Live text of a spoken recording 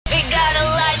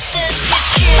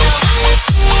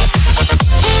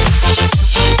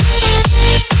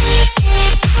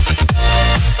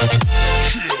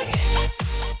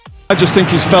I just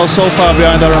think he's fell so far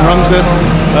behind Aaron Ramsey,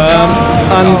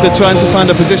 and they're trying to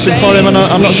find a position for him, and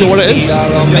I'm not sure what it is.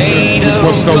 It's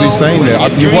what Scoldie's saying there.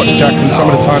 You watch Jack, and some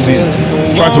of the times he's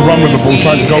trying to run with the ball,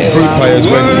 trying to go through players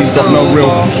when he's got no real.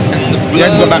 He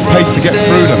hasn't got that pace to get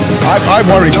through them. I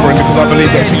worry for him because I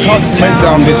believe that if he can't cement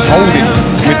down this holding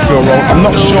midfield role, I'm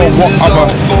not sure what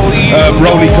other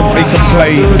role he can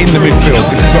play in the midfield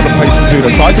if he's got the pace to do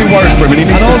that. So I do worry for him, and he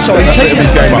needs to step that bit of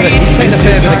his game up. He's taken a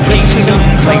fair bit of criticism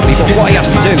lately, but what he has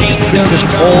to do is just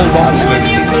hold on to it.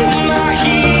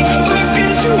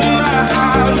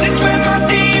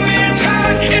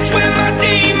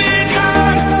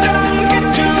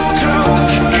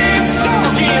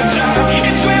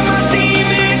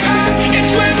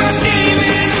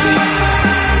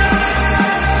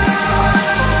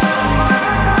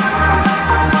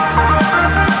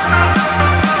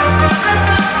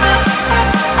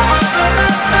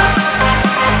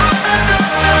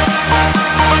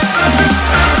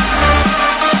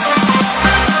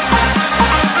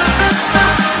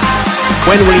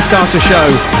 When will he start to show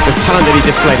the talent that he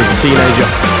displayed as a teenager?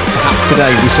 Perhaps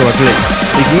today we saw a glimpse.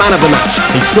 He's man of the match.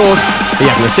 He scored, he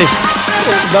had an assist.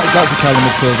 That's the kind of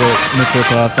midfield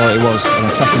player I thought he was. An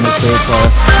attacking midfield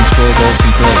player who scored goals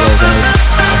and create goals. And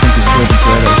I think he's proven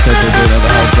today that he's capable of doing it at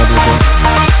the highest level as well.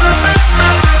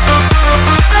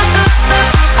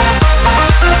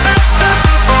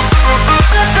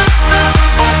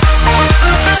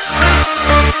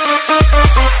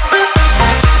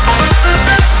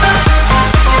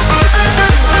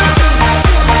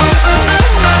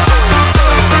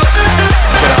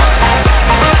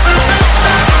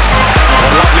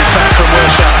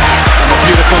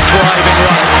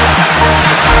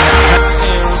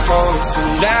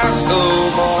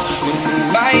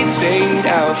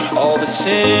 All the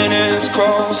sinners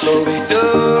crawl, so they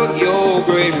dug your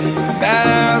grave, and the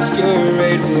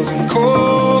masquerade will come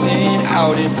calling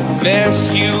out in the mess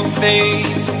you made.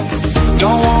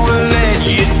 Don't wanna let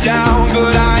you down,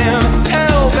 but I am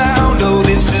hellbound. Oh,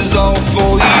 this is all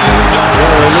for you.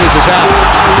 Wilshere loses out.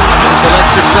 There's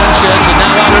Alexis Sanchez, and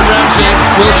now Aaron Ramsey.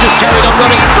 Wilshere's carried on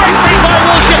running. Great save by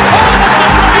Wilshere.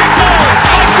 Oh,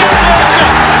 that's a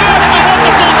goal!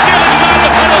 Wonderful skill inside the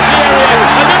penalty area,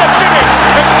 and then a finish.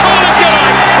 It's cool as you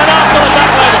like, and Arsenal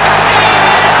has backloaded.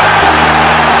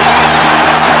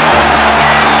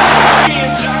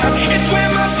 It's where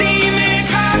my demons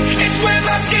hide. It's where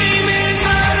my demons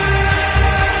hide.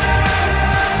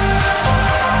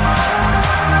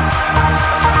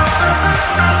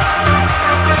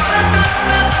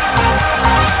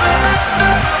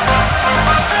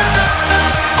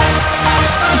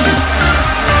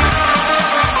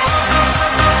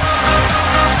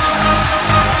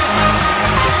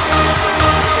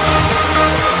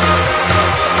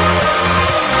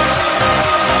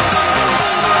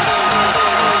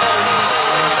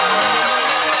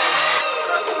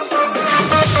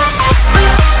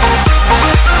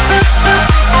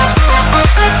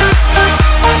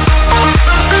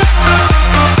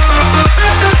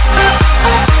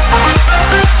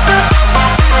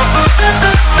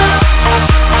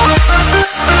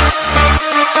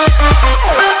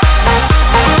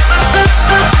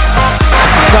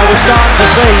 We're starting to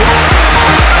see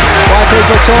why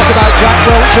people talk about Jack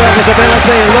Wilshere and his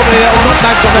ability. Lovely little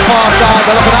nutmegs on the far side,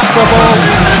 but look at that for a ball.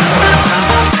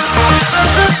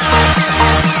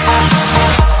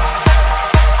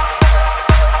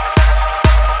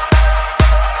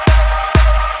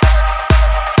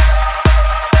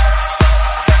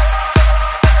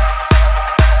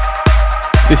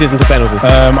 This isn't a penalty.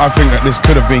 I think that this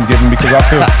could have been given because I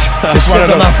feel Just sits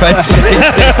on that face.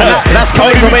 That's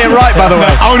coming from Ian Wright, by the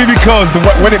way. Only because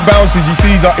when it bounces, you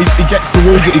see he gets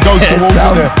towards it, he goes towards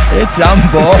it. It's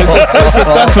handball. It's a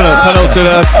definite penalty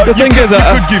there. The thing is, you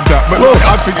could give that, but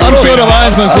I think I'm sure the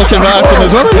linesman's looking right at him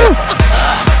as well.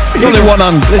 There's only one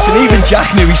hand. Listen, even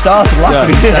Jack knew he started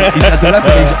laughing. He said the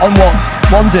referee's on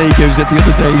one day he gives it, the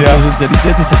other day he doesn't, and he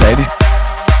didn't today.